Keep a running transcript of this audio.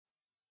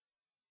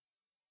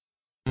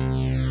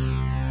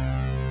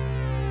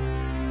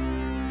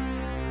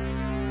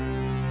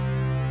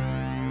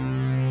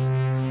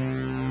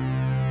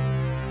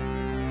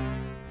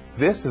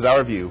This is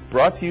Our View,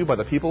 brought to you by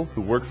the people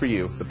who work for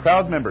you, the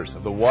proud members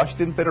of the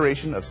Washington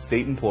Federation of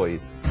State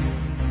Employees.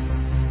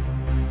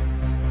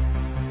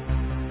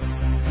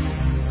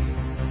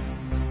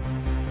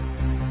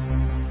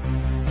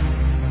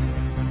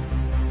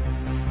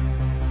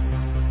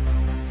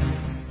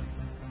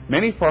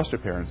 Many foster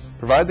parents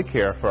provide the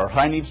care for our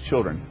high-needs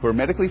children who are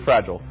medically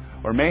fragile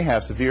or may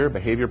have severe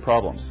behavior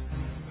problems.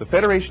 The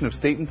Federation of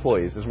State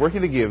Employees is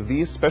working to give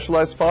these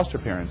specialized foster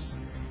parents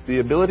the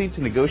ability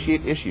to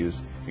negotiate issues,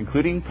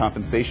 including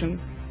compensation,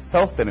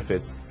 health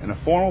benefits, and a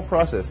formal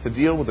process to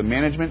deal with the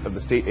management of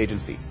the state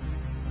agency.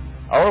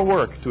 Our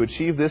work to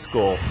achieve this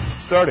goal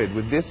started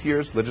with this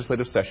year's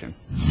legislative session.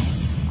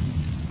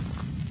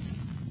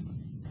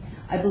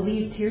 I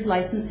believe tiered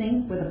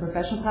licensing with a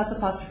professional class of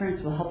foster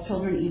parents will help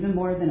children even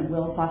more than it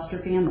will foster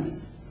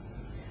families.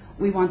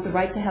 We want the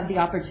right to have the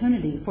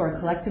opportunity for a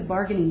collective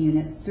bargaining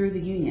unit through the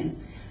union.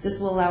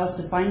 This will allow us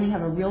to finally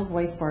have a real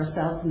voice for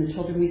ourselves and the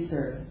children we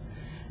serve.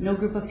 No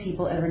group of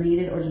people ever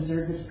needed or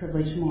deserved this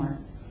privilege more.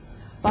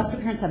 Foster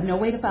parents have no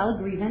way to file a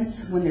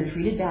grievance when they're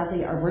treated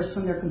badly, or worse,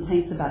 when their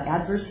complaints about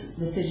adverse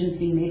decisions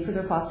being made for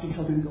their foster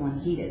children go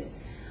unheeded.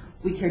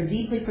 We care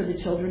deeply for the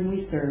children we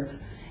serve,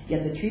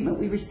 yet the treatment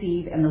we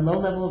receive and the low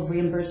level of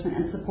reimbursement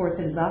and support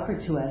that is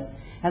offered to us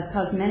has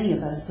caused many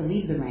of us to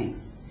leave the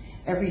ranks.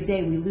 Every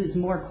day we lose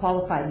more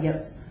qualified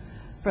yet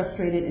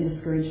frustrated and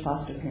discouraged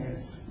foster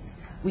parents.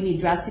 We need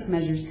drastic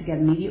measures to get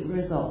immediate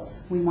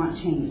results. We want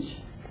change.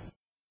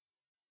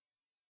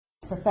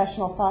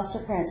 Professional foster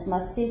parents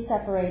must be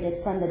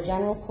separated from the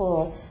general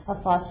pool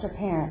of foster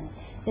parents.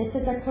 This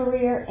is a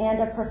career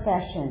and a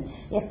profession.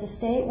 If the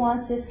state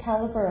wants this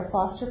caliber of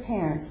foster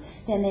parents,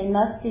 then they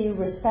must be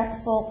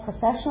respectful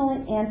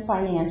professionally and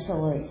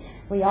financially.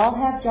 We all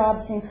have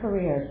jobs and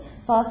careers.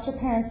 Foster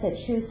parents that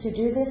choose to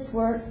do this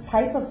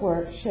type of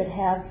work should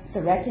have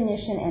the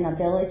recognition and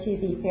ability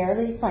to be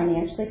fairly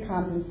financially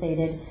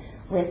compensated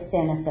with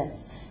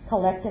benefits.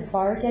 Collective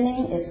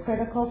bargaining is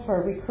critical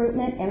for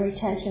recruitment and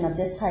retention of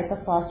this type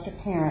of foster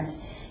parent.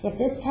 If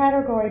this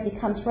category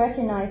becomes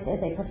recognized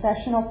as a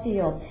professional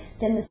field,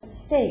 then the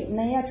state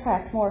may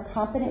attract more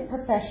competent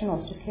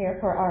professionals to care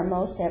for our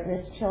most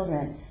at-risk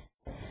children.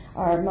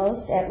 Our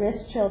most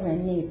at-risk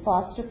children need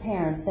foster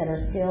parents that are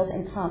skilled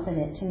and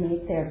competent to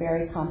meet their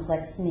very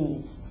complex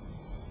needs.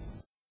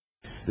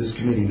 This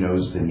committee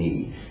knows the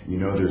need. You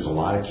know, there's a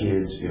lot of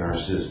kids in our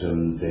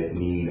system that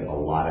need a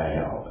lot of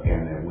help,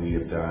 and that we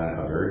have done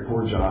a very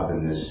poor job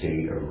in this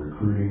state of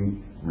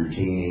recruiting,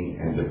 retaining,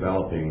 and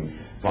developing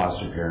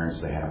foster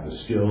parents that have the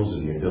skills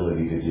and the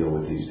ability to deal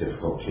with these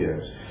difficult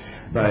kids.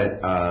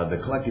 But the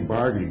collective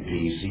bargaining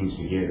piece seems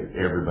to get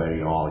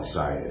everybody all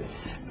excited.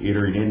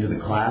 Entering into the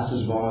class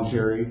is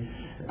voluntary,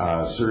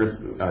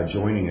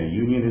 joining a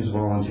union is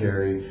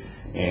voluntary,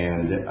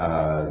 and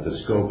the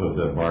scope of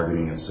the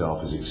bargaining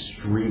itself is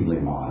extremely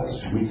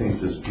modest. We think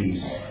this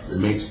piece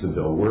makes the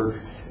bill work,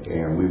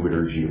 and we would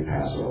urge you to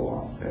pass it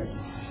along. Thank you.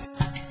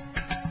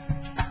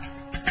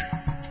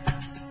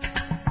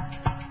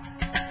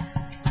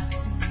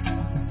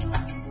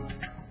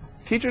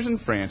 Teachers in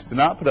France do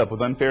not put up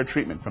with unfair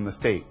treatment from the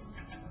state.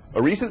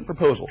 A recent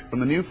proposal from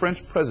the new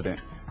French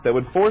president that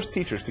would force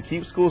teachers to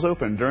keep schools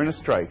open during a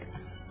strike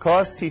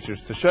caused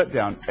teachers to shut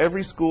down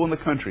every school in the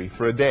country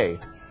for a day,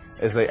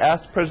 as they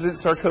asked President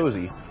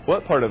Sarkozy,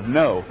 what part of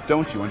no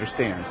don't you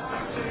understand?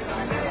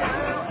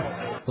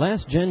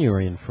 Last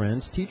January in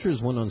France,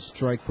 teachers went on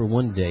strike for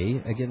one day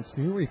against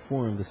new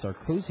reform the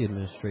Sarkozy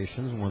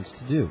administration wants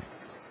to do.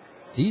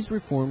 These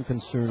reforms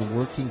concern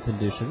working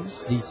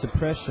conditions, the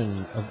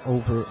suppression of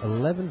over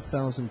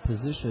 11,000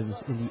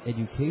 positions in the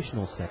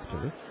educational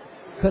sector,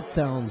 cut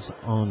downs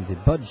on the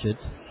budget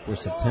for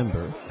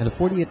September, and a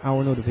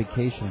 48-hour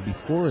notification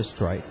before a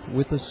strike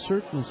with a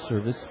certain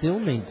service still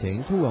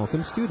maintained to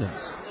welcome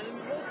students.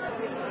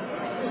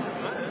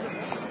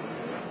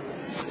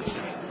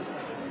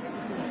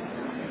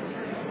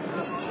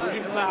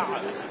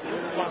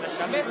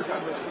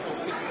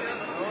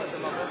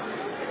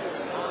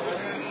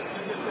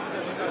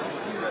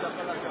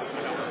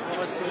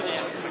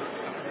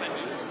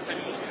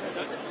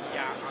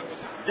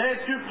 Des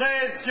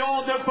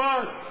suppressions de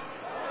postes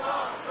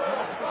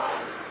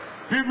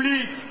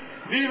publics,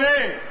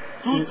 privés,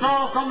 tous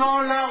ensemble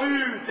dans la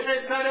rue, des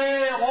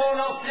salaires au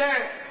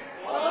lance-pierre.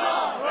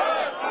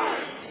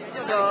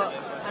 So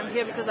I'm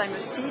here because I'm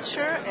a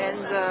teacher,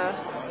 and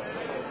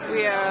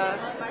we are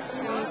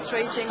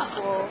demonstrating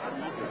for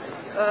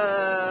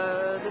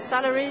the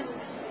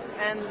salaries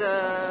and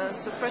the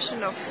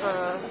suppression of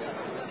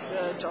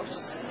the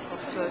jobs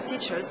of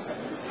teachers.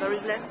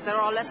 There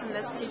are less and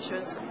less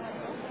teachers.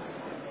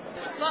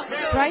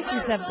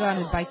 Prices have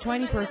gone up by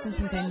 20%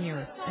 in 10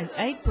 years, and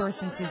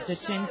 8% since the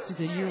change to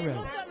the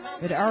euro.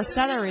 But our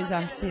salaries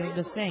are still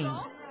the same.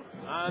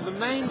 The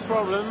main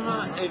problem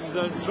is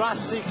the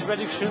drastic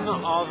reduction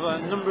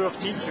of number of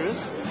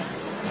teachers,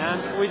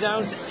 and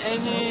without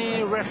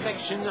any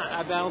reflection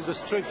about the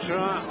structure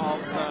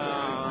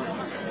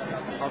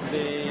of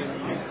the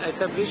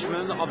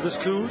establishment of the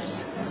schools.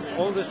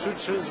 All the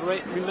structures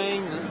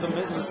remain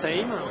the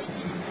same,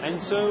 and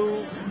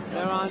so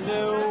there are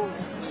no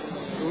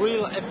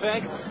real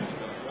effects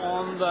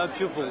on the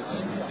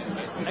pupils,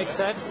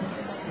 except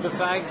the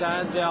fact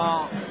that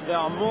there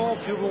are more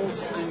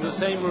pupils in the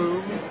same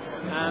room,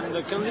 and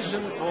the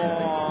conditions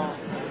for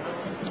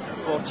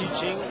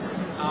teaching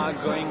are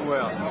going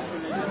worse.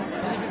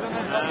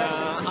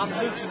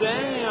 After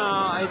today,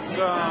 it's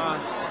a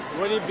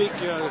really big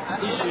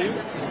issue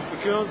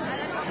because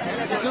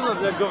of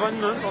the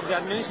government, of the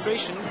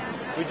administration,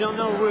 we don't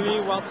know really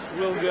what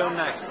will go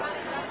next.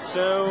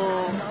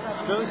 So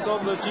most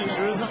of the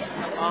teachers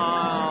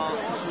are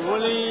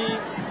really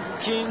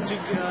keen to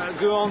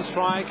go on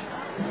strike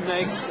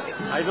next.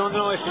 I don't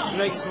know if it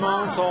next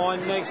month or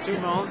in next 2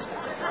 months,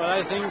 but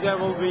I think there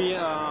will be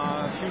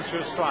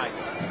future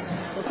strikes.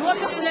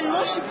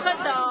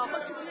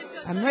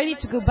 I'm ready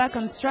to go back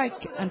on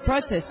strike and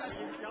protest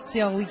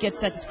till we get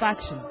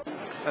satisfaction.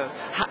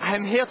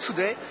 I'm here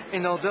today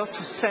in order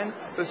to send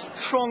a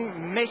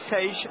strong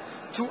message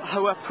to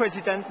our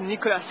President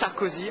Nicolas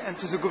Sarkozy and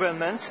to the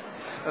government.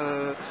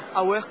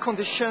 Our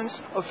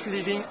conditions of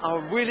living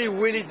are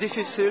really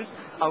difficult.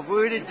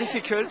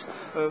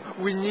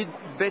 We need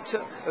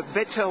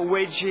better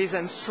wages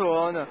and so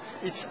on.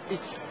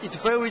 It's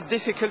very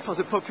difficult for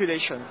the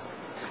population.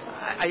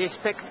 I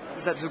expect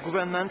that the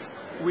government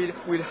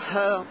will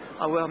hear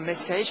our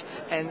message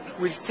and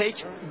will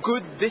take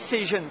good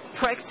decision,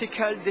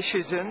 practical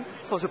decision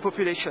for the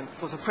population,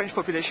 for the French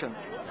population.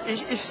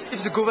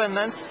 If the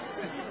government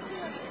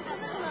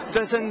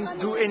doesn't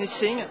do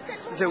anything,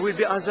 there will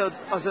be other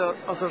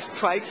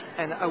strikes,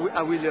 and I will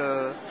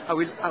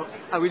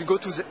go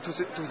to the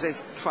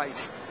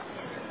strikes.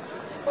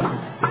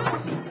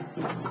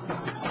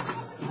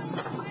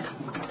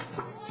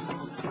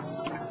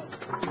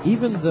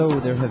 Even though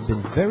there have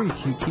been very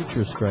few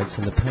teacher strikes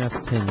in the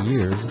past 10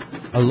 years,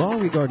 a law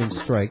regarding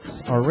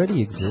strikes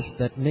already exists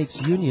that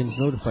makes unions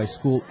notify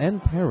school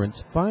and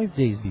parents 5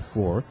 days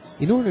before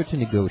in order to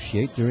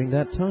negotiate during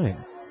that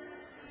time.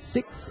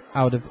 6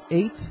 out of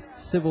 8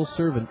 civil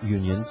servant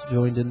unions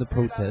joined in the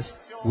protest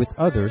with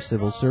other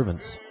civil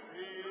servants.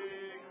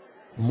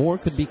 More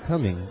could be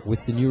coming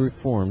with the new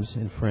reforms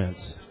in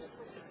France.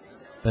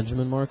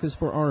 Benjamin Marcus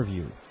for Our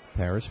View,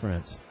 Paris,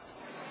 France.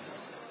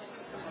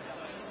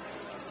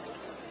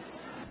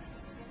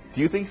 Do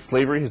you think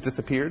slavery has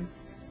disappeared?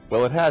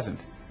 Well, it hasn't.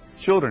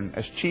 Children,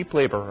 as cheap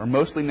labor, are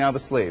mostly now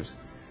the slaves.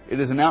 It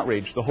is an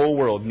outrage the whole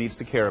world needs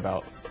to care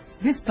about.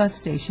 This bus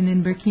station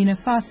in Burkina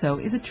Faso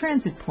is a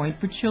transit point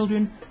for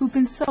children who've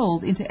been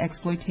sold into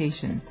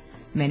exploitation,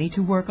 many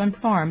to work on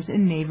farms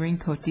in neighboring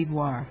Côte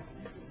d'Ivoire.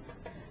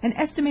 An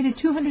estimated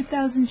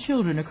 200,000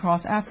 children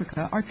across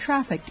Africa are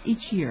trafficked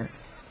each year,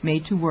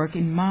 made to work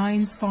in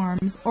mines,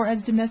 farms, or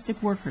as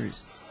domestic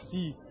workers.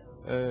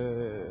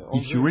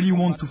 If you really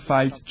want to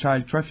fight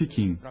child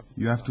trafficking,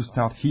 you have to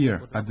start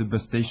here at the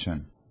bus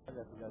station.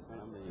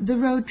 The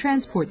Road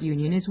Transport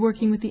Union is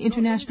working with the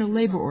International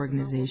Labour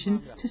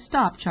Organization to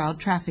stop child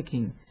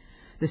trafficking.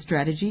 The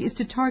strategy is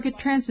to target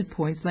transit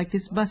points like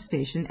this bus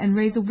station and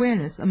raise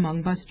awareness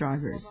among bus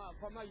drivers.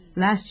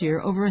 Last year,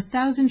 over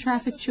 1,000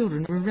 trafficked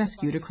children were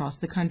rescued across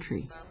the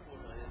country.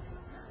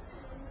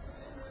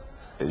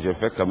 I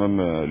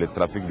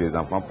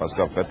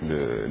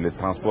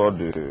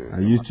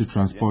used to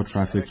transport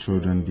trafficked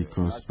children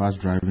because bus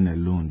driving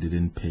alone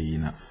didn't pay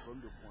enough.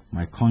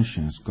 My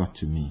conscience got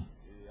to me.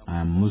 I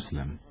am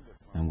Muslim,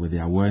 and with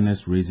the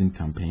awareness-raising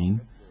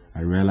campaign,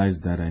 I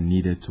realized that I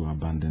needed to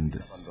abandon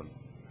this.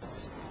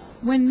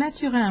 When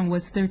Mathurin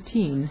was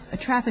 13, a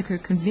trafficker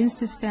convinced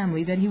his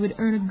family that he would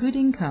earn a good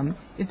income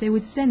if they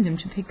would send him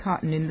to pick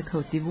cotton in the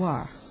Côte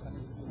d'Ivoire.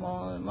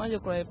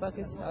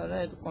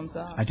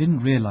 I didn't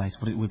realize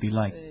what it would be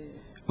like.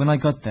 When I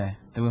got there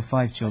were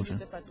 5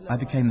 children. I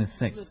became the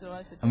 6th,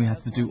 and we had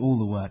to do all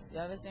the work.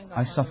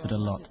 I suffered a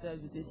lot.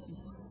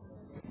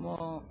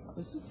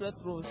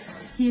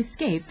 He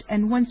escaped,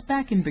 and once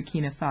back in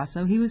Burkina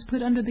Faso, he was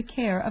put under the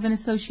care of an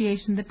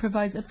association that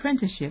provides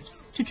apprenticeships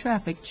to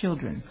trafficked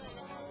children.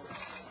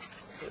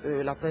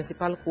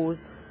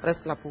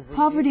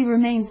 Poverty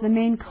remains the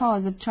main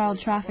cause of child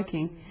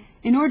trafficking.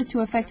 In order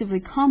to effectively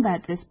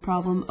combat this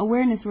problem,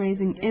 awareness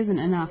raising isn't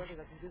enough.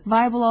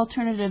 Viable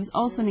alternatives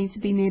also need to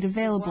be made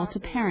available to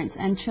parents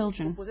and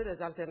children.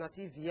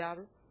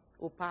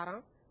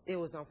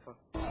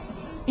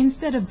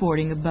 Instead of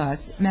boarding a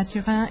bus,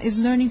 Mathurin is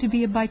learning to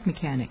be a bike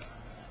mechanic.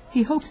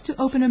 He hopes to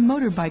open a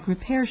motorbike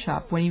repair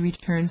shop when he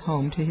returns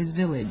home to his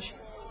village.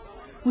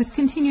 With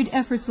continued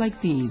efforts like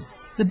these,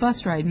 the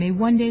bus ride may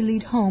one day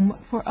lead home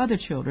for other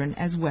children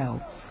as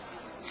well.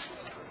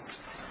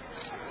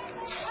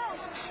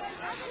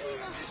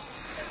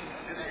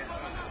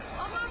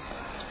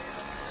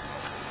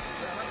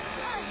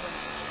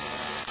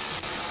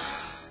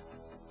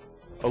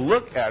 A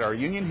look at our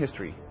union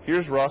history.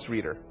 Here's Ross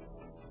Reeder.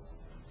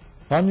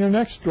 On your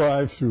next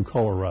drive through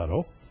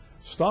Colorado,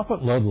 stop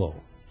at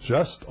Ludlow,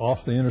 just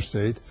off the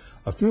interstate,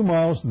 a few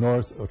miles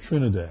north of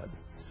Trinidad.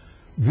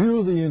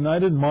 View the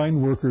United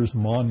Mine Workers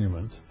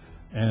Monument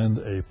and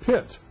a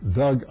pit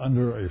dug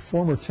under a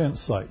former tent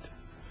site.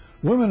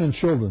 Women and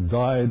children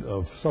died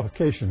of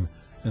suffocation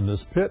in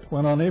this pit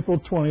when on April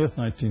 20th,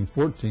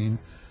 1914,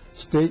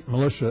 state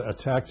militia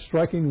attacked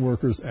striking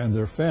workers and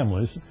their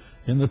families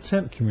in the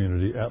tent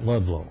community at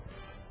Ludlow.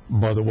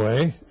 By the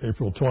way,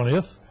 April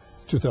 20th,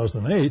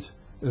 2008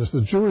 is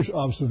the Jewish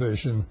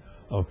observation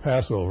of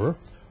Passover,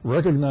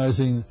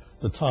 recognizing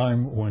the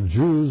time when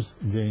Jews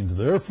gained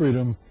their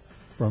freedom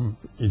from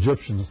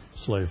Egyptian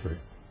slavery.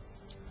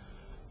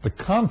 The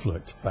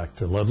conflict, back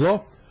to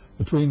Ludlow,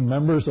 between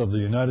members of the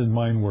United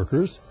Mine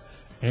Workers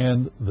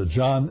and the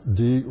John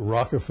D.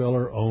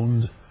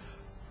 Rockefeller-owned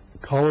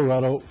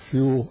Colorado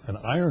Fuel and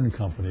Iron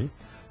Company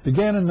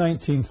began in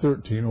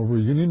 1913 over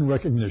union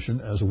recognition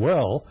as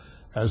well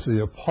as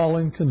the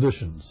appalling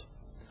conditions.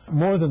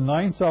 More than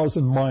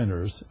 9,000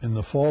 miners in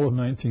the fall of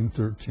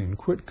 1913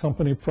 quit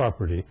company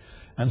property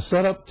and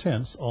set up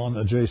tents on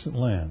adjacent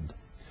land.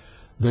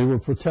 They were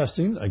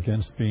protesting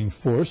against being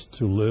forced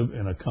to live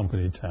in a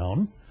company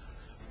town,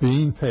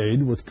 being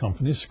paid with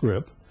company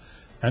scrip,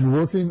 and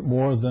working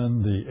more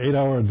than the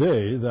 8-hour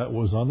day that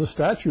was on the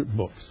statute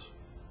books.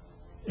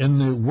 In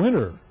the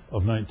winter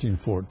of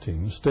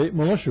 1914, state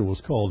militia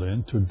was called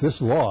in to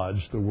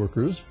dislodge the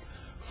workers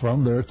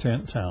from their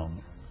tent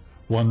town.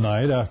 One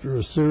night, after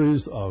a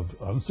series of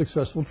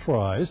unsuccessful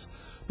tries,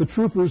 the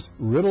troopers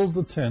riddled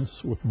the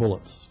tents with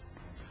bullets.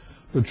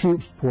 The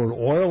troops poured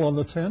oil on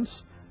the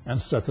tents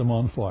and set them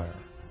on fire.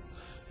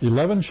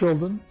 11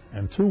 children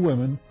and 2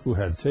 women who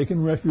had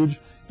taken refuge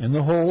in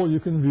the hole you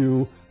can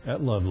view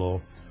at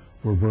Ludlow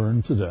were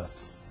burned to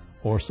death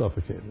or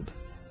suffocated.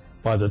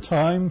 By the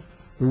time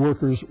the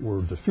workers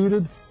were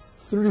defeated,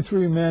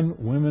 33 men,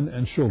 women,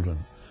 and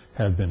children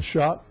had been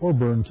shot or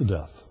burned to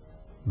death.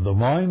 The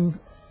mine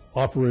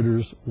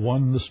operators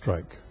won the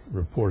strike,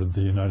 reported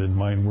the United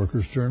Mine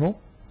Workers Journal.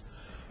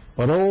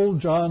 But old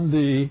John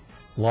D.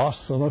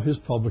 lost some of his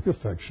public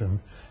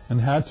affection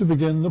and had to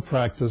begin the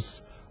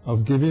practice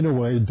of giving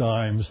away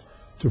dimes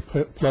to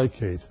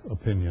placate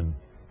opinion.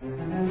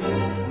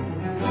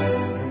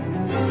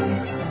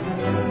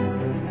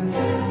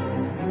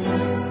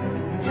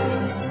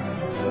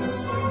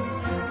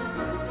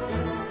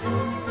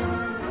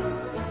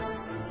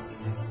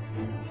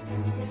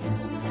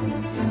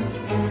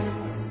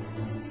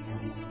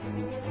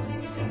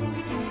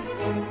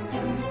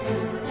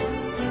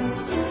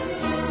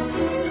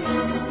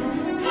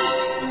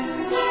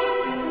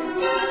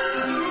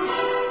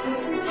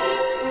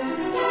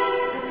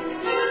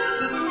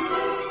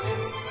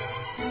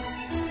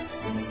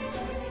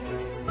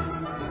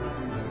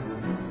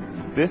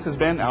 This has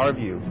been Our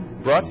View,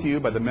 brought to you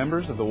by the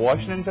members of the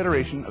Washington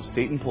Federation of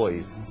State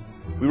Employees.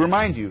 We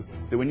remind you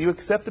that when you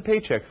accept a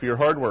paycheck for your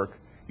hard work,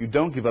 you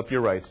don't give up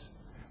your rights.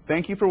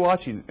 Thank you for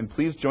watching, and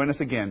please join us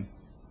again.